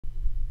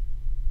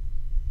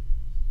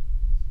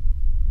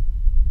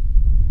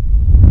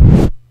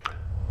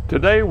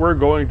Today we're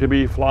going to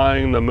be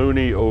flying the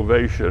Mooney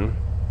Ovation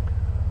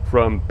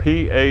from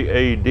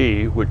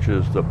PAAD, which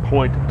is the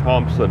Point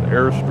Thompson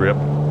airstrip,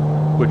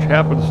 which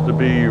happens to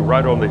be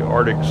right on the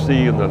Arctic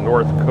Sea in the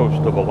north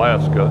coast of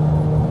Alaska.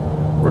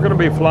 We're going to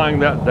be flying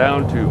that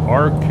down to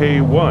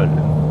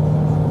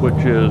RK1,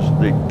 which is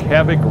the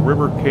Kavik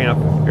River Camp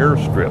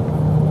airstrip.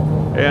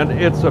 And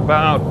it's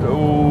about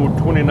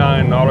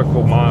 29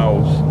 nautical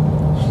miles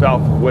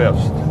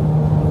southwest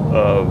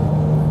of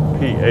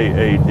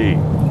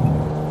PAAD.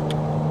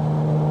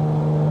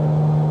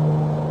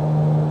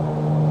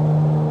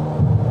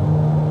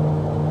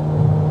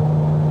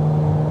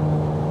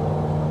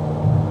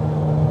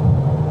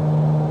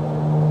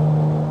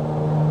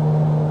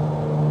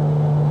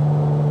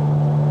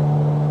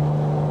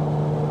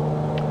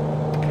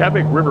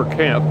 Kavik River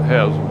Camp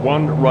has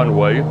one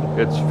runway.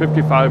 It's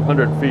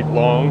 5,500 feet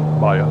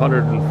long by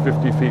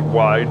 150 feet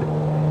wide,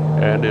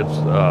 and it's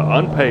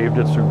unpaved.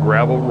 It's a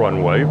gravel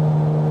runway.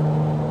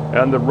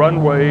 And the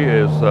runway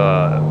is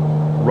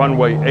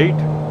runway 8,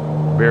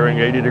 bearing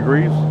 80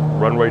 degrees,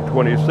 runway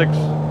 26,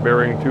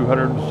 bearing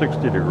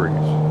 260 degrees.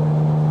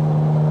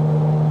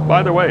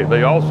 By the way,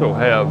 they also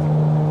have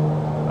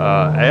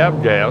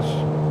avgas,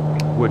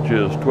 which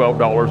is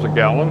 $12 a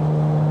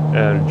gallon,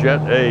 and Jet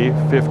A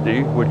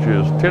 50, which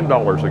is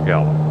 $10 a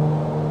gallon.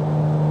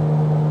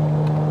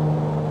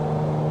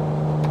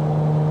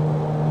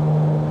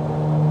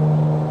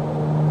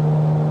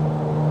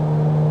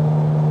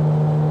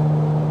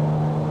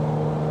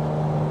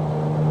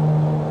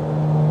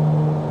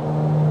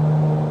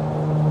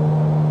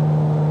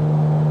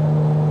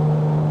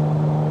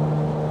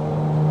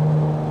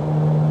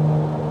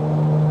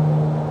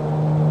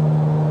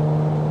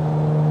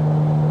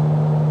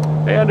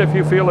 And if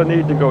you feel a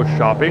need to go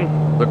shopping,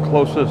 the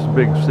closest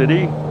big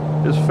city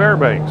is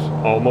Fairbanks,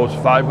 almost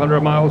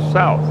 500 miles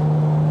south.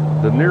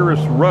 The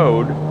nearest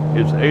road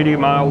is 80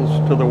 miles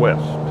to the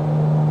west.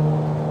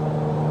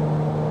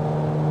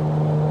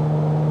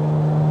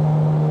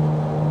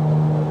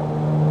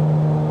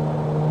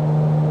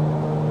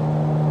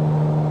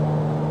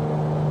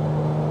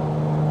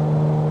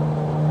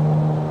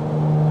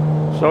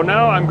 So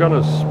now I'm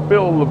going to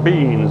spill the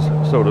beans,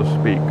 so to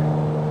speak.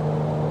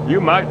 You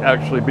might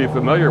actually be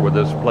familiar with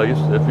this place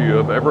if you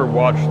have ever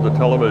watched the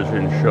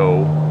television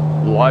show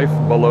Life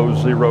Below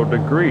 0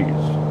 Degrees,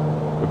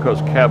 because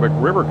Kavik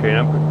River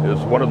Camp is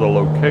one of the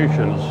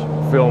locations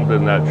filmed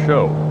in that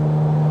show.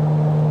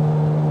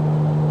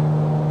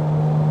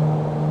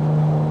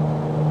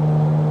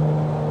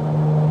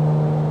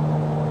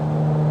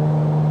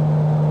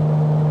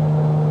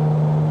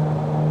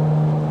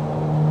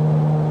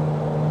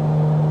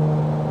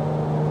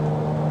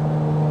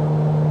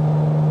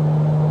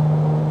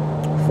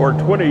 For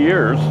 20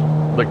 years,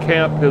 the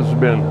camp has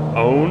been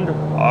owned,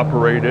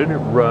 operated,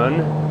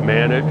 run,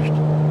 managed,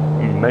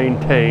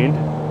 maintained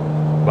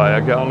by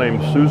a gal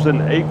named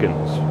Susan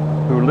Aikens,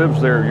 who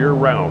lives there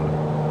year-round.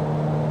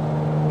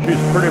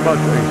 She's pretty much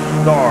a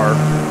star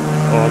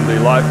on the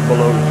Life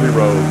Below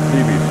 0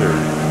 TV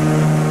series.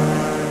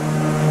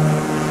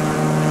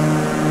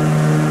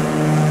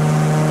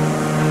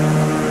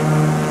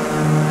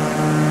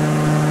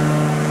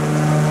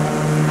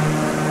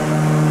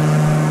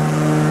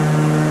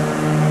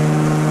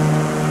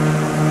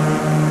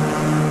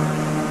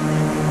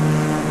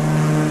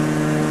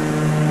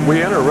 We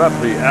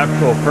interrupt the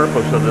actual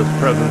purpose of this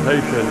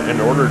presentation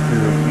in order to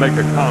make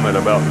a comment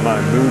about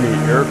my Mooney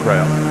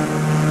aircraft.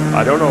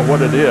 I don't know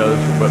what it is,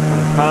 but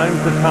from time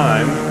to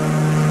time,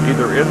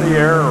 either in the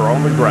air or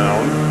on the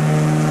ground,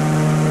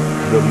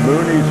 the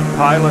Mooney's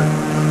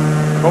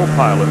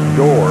co-pilot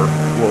door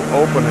will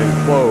open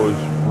and close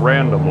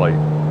randomly.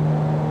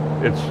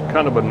 It's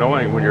kind of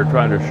annoying when you're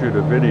trying to shoot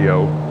a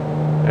video,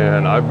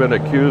 and I've been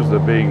accused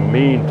of being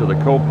mean to the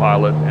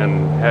co-pilot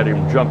and had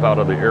him jump out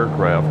of the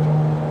aircraft.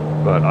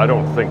 But I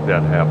don't think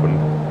that happened.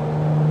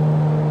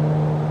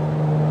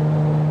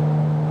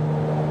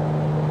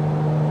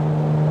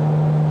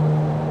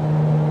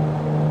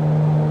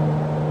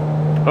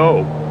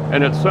 Oh,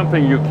 and it's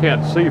something you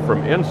can't see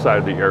from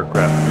inside the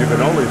aircraft. You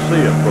can only see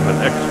it from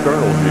an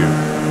external view.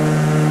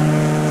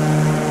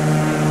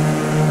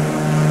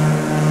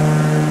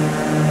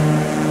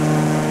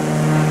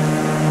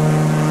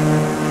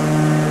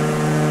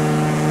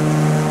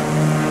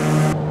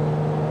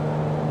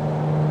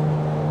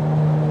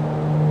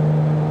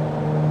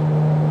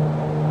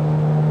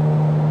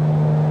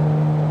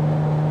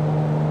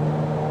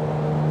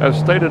 As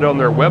stated on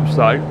their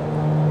website,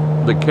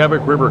 the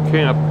Kavik River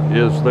Camp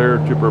is there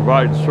to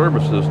provide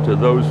services to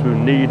those who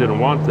need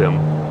and want them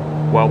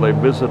while they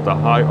visit the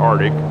high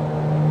Arctic,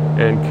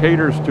 and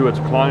caters to its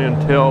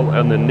clientele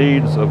and the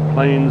needs of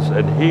planes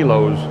and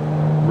helos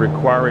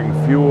requiring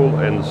fuel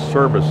and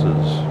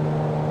services.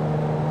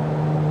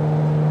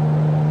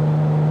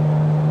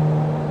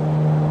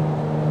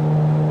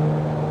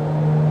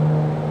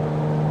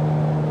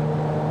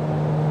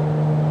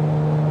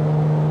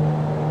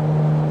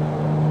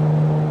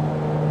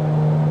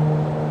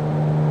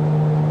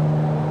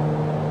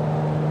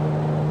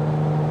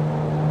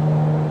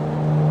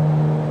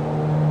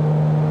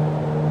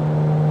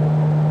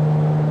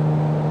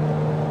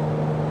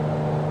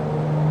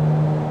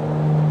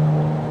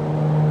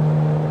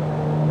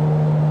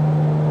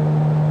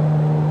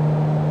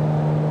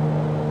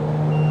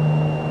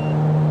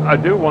 I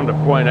do want to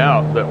point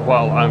out that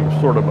while I'm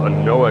sort of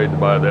annoyed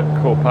by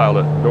that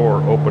co-pilot door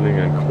opening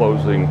and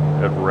closing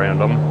at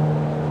random,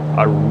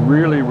 I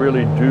really,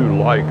 really do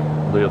like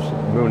this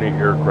Mooney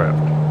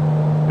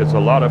aircraft. It's a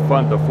lot of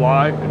fun to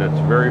fly and it's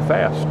very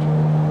fast.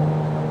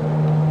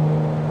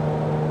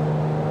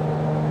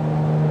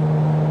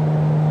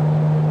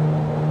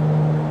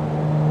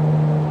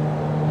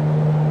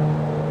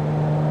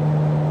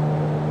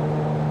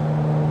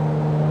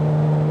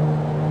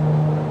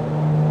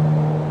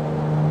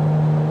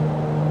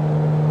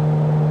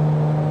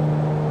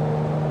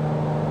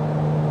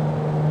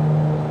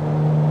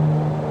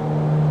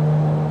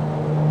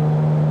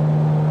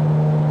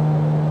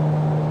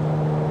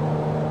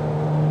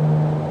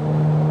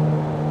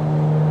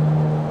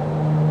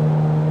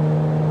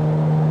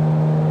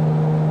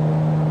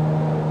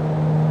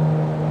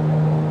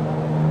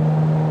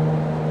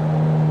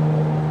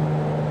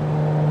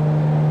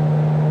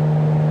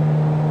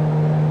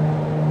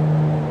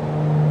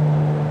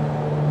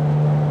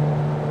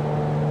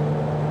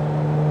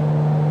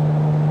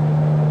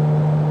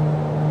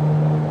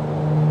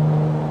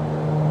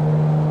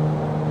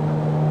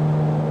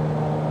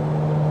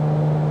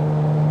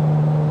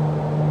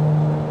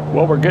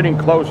 Well, we're getting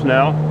close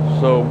now,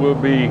 so we'll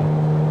be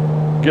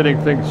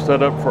getting things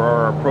set up for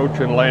our approach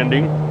and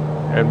landing,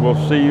 and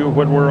we'll see you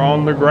when we're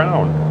on the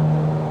ground.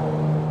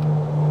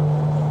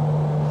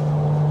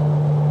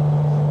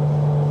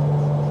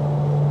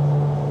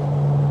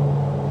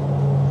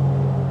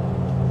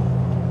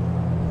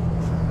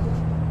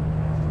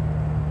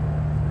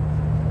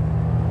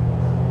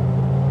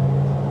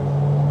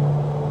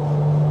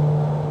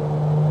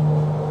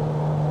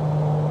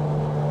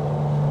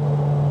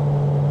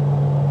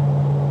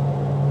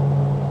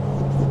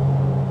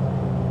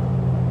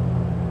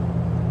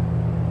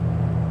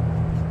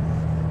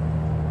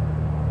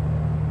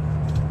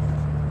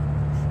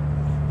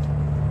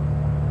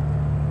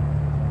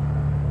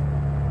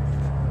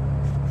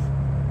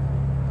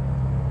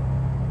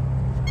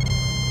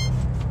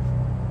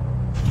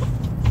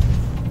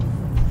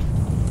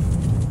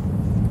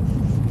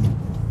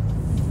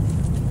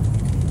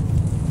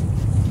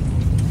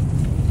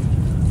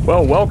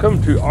 Well,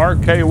 welcome to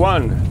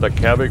RK1, the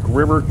Kavik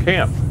River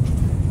Camp.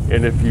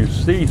 And if you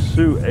see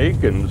Sue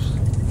Aikens,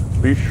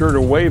 be sure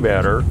to wave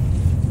at her.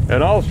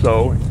 And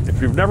also,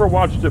 if you've never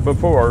watched it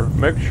before,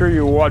 make sure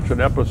you watch an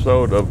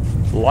episode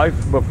of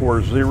Life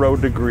Before 0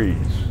 Degrees.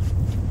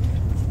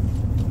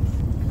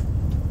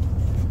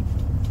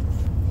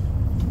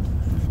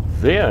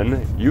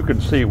 Then you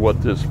can see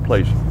what this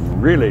place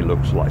really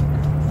looks like.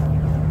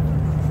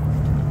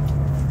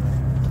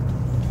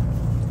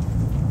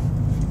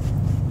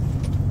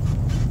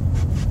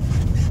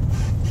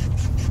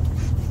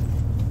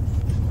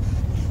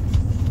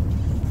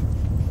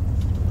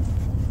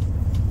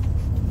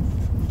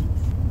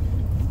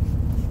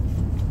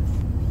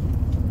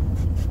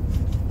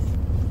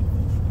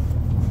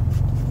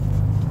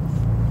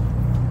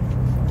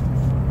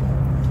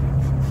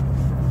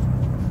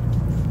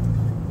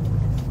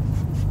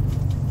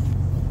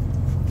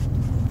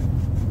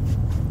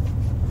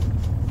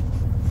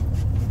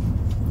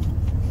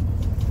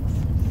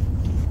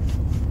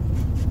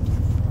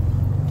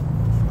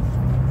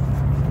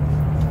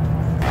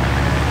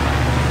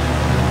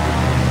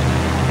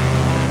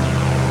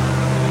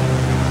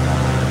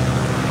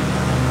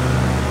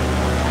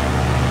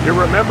 You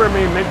remember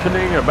me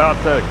mentioning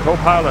about the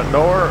co-pilot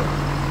door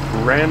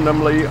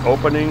randomly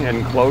opening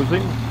and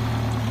closing?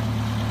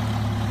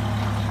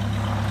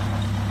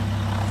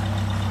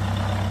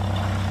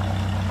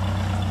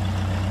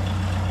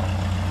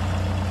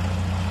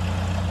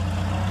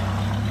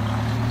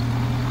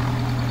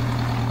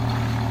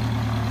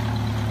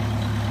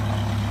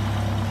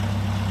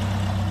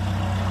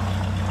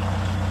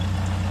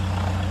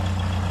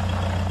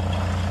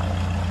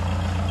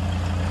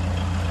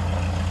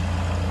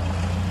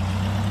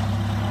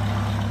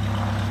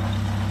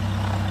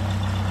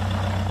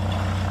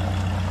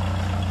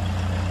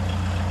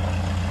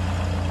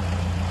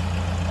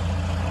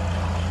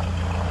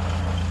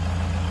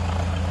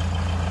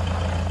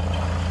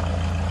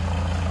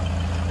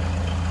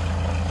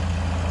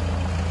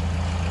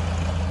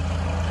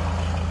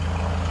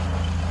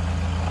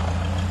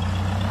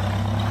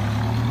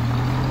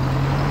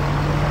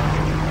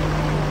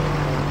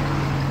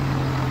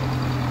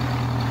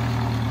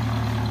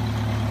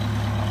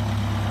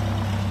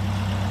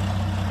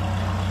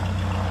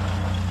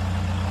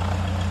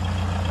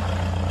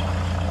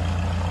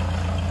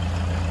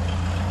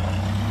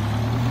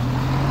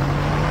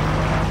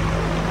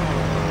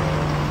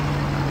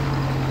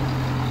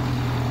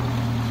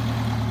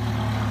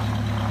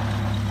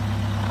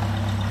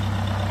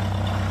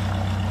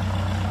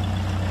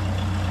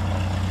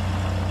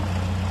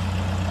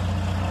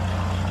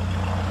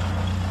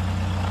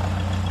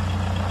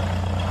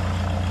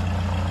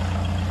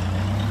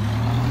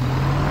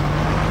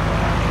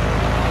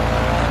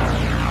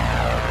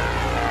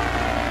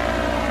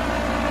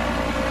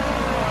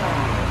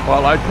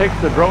 While I take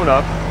the drone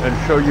up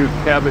and show you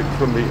Kavik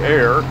from the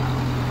air,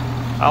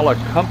 I'll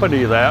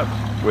accompany that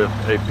with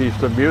a piece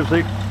of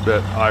music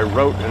that I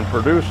wrote and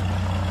produced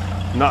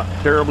not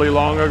terribly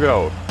long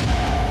ago.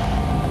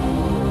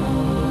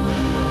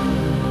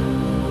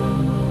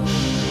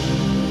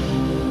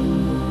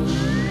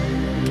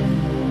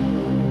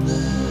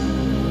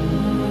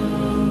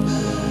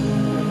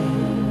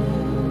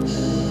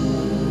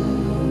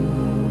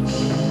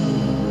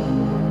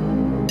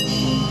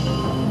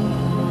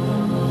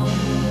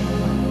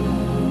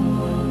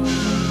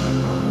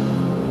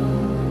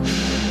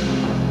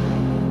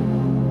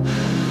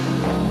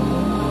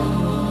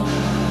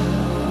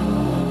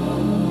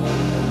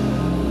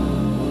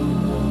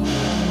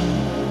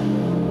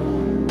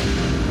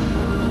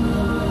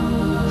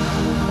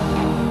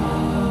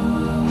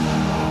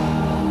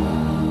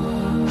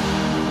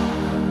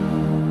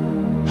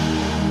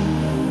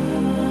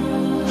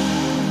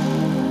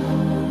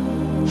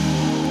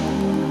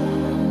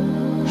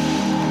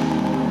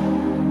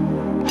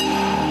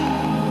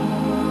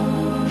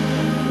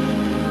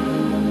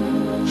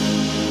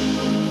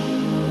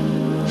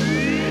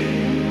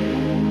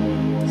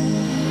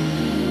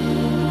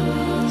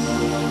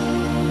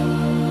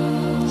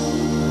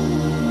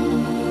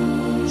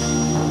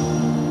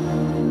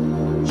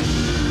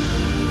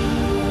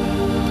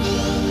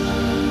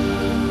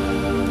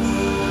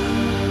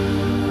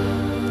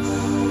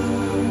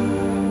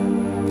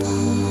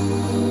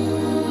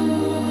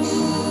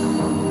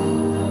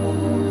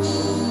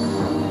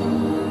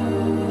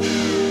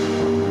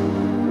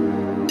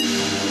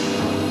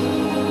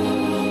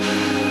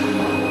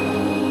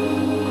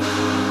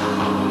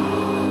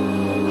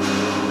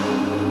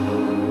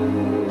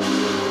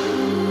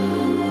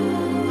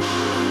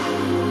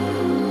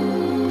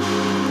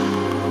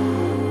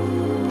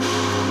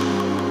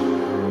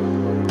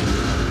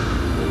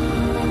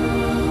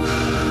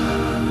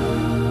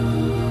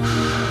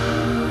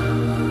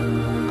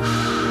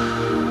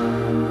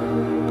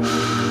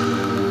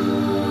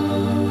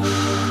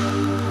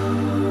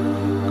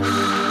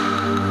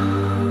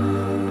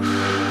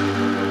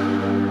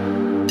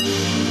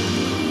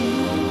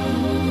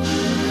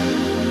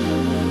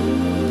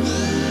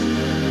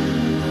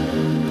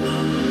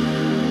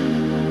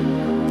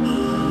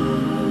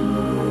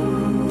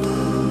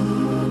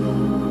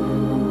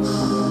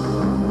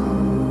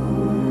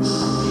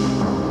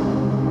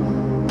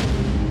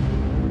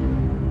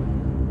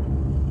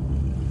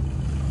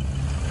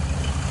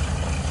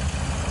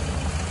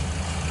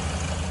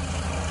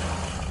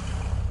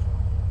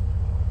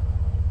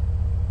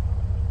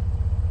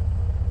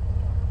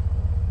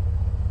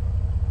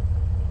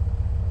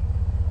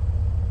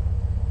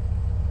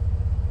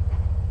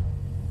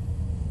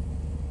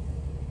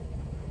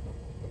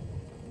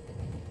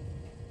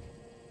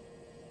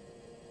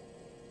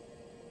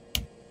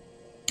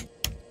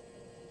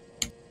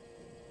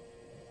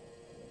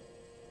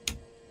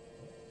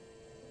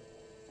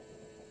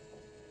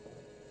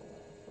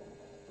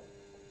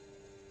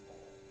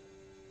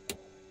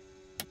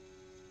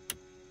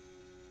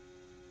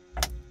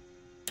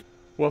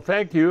 Well,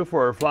 thank you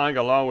for flying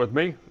along with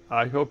me.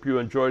 I hope you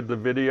enjoyed the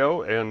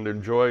video and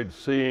enjoyed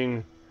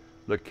seeing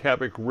the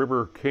Kavik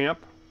River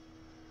Camp.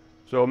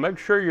 So make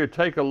sure you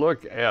take a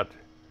look at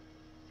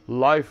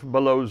Life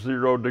Below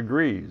 0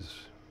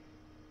 Degrees.